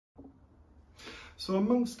So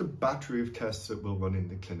amongst a battery of tests that we'll run in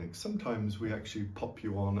the clinic, sometimes we actually pop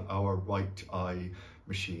you on our right eye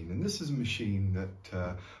machine. And this is a machine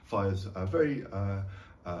that fires a very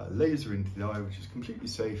laser into the eye, which is completely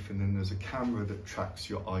safe, and then there's a camera that tracks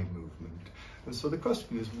your eye movement. And so the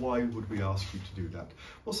question is, why would we ask you to do that?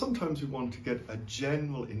 Well, sometimes we want to get a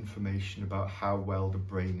general information about how well the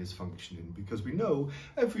brain is functioning, because we know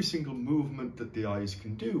every single movement that the eyes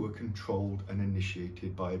can do are controlled and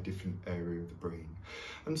initiated by a different area of the brain.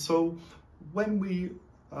 And so when we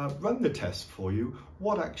run the test for you,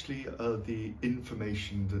 what actually are the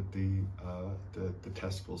information that the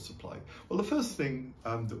test will supply? Well, the first thing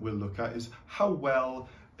that we'll look at is how well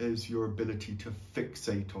is your ability to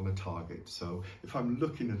fixate on a target. So if I'm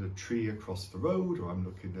looking at a tree across the road, or I'm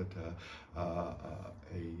looking at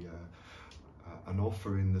an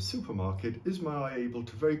offer in the supermarket, is my eye able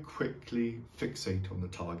to very quickly fixate on the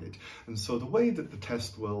target? And so the way that the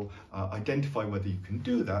test will identify whether you can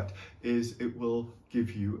do that is it will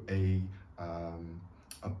give you a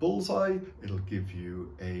bullseye, it'll give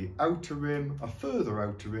you a outer rim, a further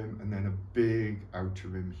outer rim, and then a big outer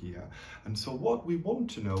rim here. And so what we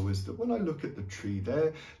want to know is that when I look at the tree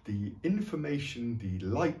there, the information, the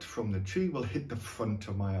light from the tree will hit the front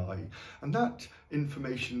of my eye. And that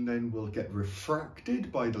information then will get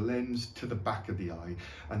refracted by the lens to the back of the eye.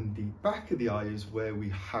 And the back of the eye is where we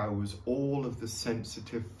house all of the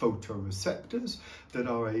sensitive photoreceptors that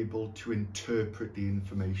are able to interpret the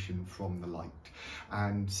information from the light.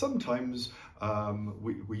 And sometimes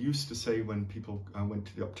we used to say, when people went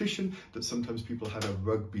to the optician, that sometimes people had a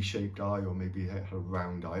rugby shaped eye, or maybe had a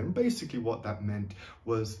round eye. And basically what that meant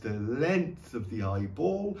was the length of the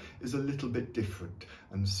eyeball is a little bit different.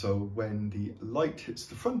 And so when the light hits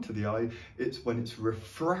the front of the eye, it's when it's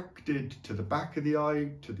refracted to the back of the eye,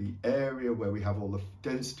 to the area where we have all the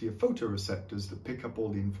density of photoreceptors that pick up all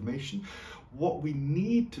the information. What we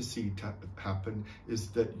need to see to happen is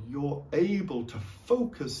that you're able to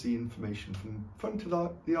focus the information from front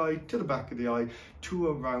of the eye to the back of the eye to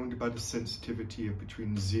around about a sensitivity of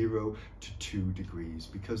between 0 to 2 degrees,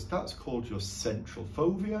 because that's called your central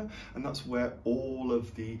fovea, and that's where all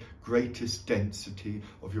of the greatest density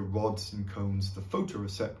of your rods and cones, the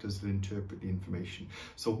photoreceptors that interpret the information.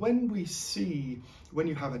 So when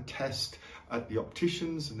you have a test at the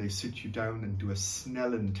opticians and they sit you down and do a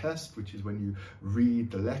Snellen test, which is when you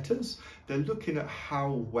read the letters, they're looking at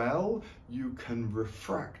how well you can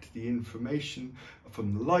refract the information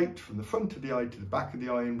from the light from the front of the eye to the back of the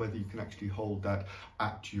eye, and whether you can actually hold that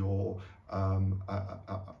at your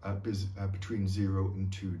between 0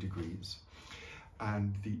 and 2 degrees.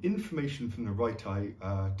 And the information from the right eye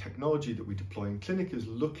technology that we deploy in clinic is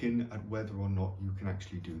looking at whether or not you can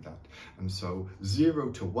actually do that. And so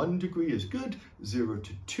 0 to 1 degree is good, 0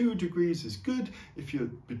 to 2 degrees is good. If you're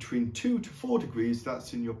between 2 to 4 degrees,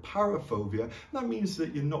 that's in your parafovea. That means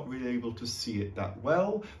that you're not really able to see it that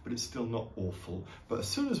well, but it's still not awful. But as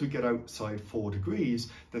soon as we get outside 4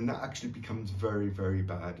 degrees, then that actually becomes very, very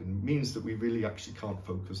bad, and means that we really actually can't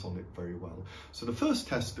focus on it very well. So the first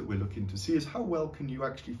test that we're looking to see is how well can you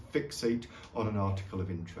actually fixate on an article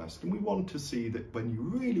of interest. And we want to see that when you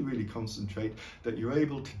really, really concentrate, that you're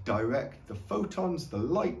able to direct the photons, the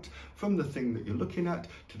light, from the thing that you're looking at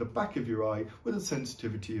to the back of your eye with a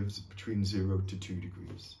sensitivity of between 0 to 2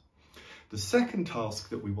 degrees. The second task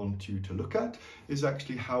that we want you to look at is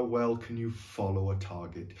actually how well can you follow a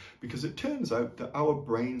target, because it turns out that our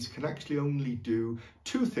brains can actually only do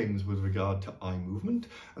 2 things with regard to eye movement.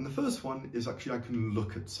 And the first one is actually I can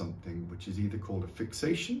look at something, which is either called a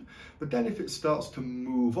fixation, but then if it starts to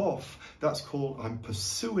move off, that's called I'm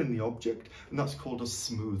pursuing the object, and that's called a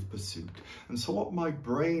smooth pursuit. And so what my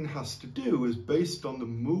brain has to do is, based on the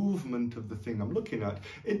movement of the thing I'm looking at,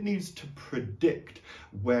 it needs to predict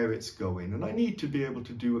where it's going. And I need to be able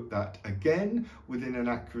to do that again within an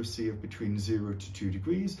accuracy of between 0 to 2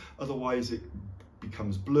 degrees, otherwise it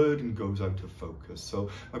becomes blurred and goes out of focus.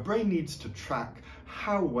 So my brain needs to track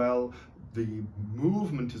how well the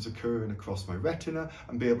movement is occurring across my retina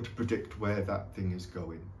and be able to predict where that thing is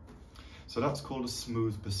going. So that's called a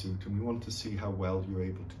smooth pursuit, and we want to see how well you're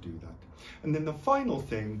able to do that. And then the final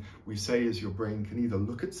thing we say is your brain can either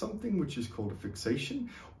look at something, which is called a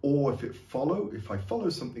fixation, or if I follow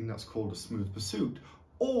something, that's called a smooth pursuit,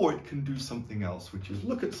 or it can do something else, which is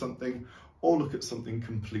look at something or look at something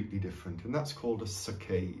completely different, and that's called a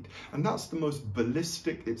saccade. And that's the most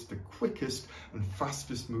ballistic, it's the quickest and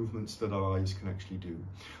fastest movements that our eyes can actually do.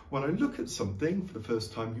 When I look at something for the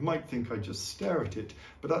first time, you might think I just stare at it,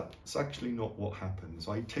 but that's actually not what happens.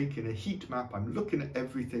 I take in a heat map, I'm looking at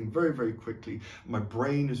everything very, very quickly. My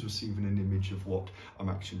brain is receiving an image of what I'm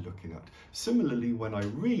actually looking at. Similarly, when I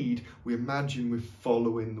read, we imagine we're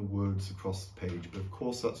following the words across the page, but of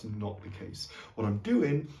course that's not the case. What I'm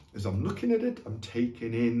doing is I'm looking at it, I'm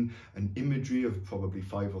taking in an imagery of probably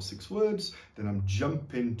 5 or 6 words, then I'm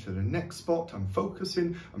jumping to the next spot, I'm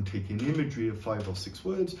focusing, I'm taking imagery of 5 or 6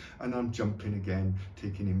 words, and I'm jumping again,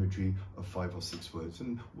 taking imagery of 5 or 6 words.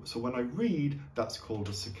 And so when I read, that's called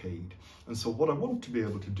a saccade. And so what I want to be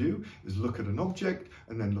able to do is look at an object,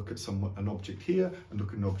 and then look at an object here, and look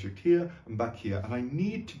at an object here, and back here. And I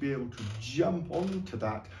need to be able to jump onto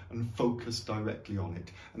that and focus directly on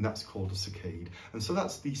it. And that's called a saccade. And so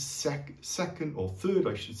that's the second or third,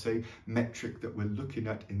 I should say, metric that we're looking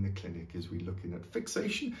at in the clinic. Is we're looking at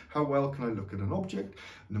fixation. How well can I look at an object?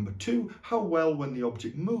 Number 2, how well, when the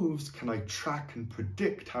object moves, can I track and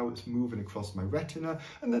predict how it's moving across my retina?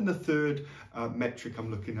 And then the third metric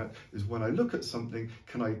I'm looking at is when I look at something,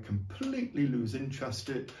 can I completely lose interest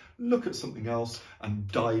in it, look at something else and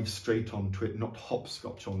dive straight onto it, not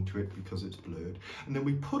hopscotch onto it because it's blurred. And then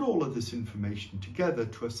we put all of this information together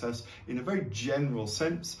to assess, in a very general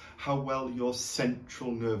sense, how well your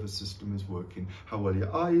central nervous system is working, how well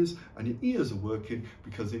your eyes and your ears are working,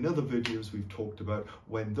 because in other videos we've talked about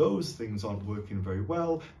when those things aren't working very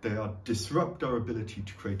well, they disrupt our ability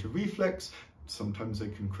to create a reflex. Sometimes they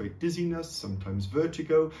can create dizziness, sometimes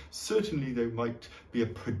vertigo. Certainly they might be a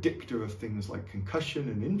predictor of things like concussion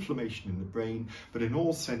and inflammation in the brain, but in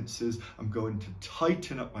all senses, I'm going to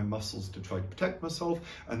tighten up my muscles to try to protect myself,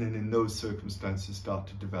 and then in those circumstances start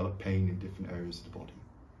to develop pain in different areas of the body.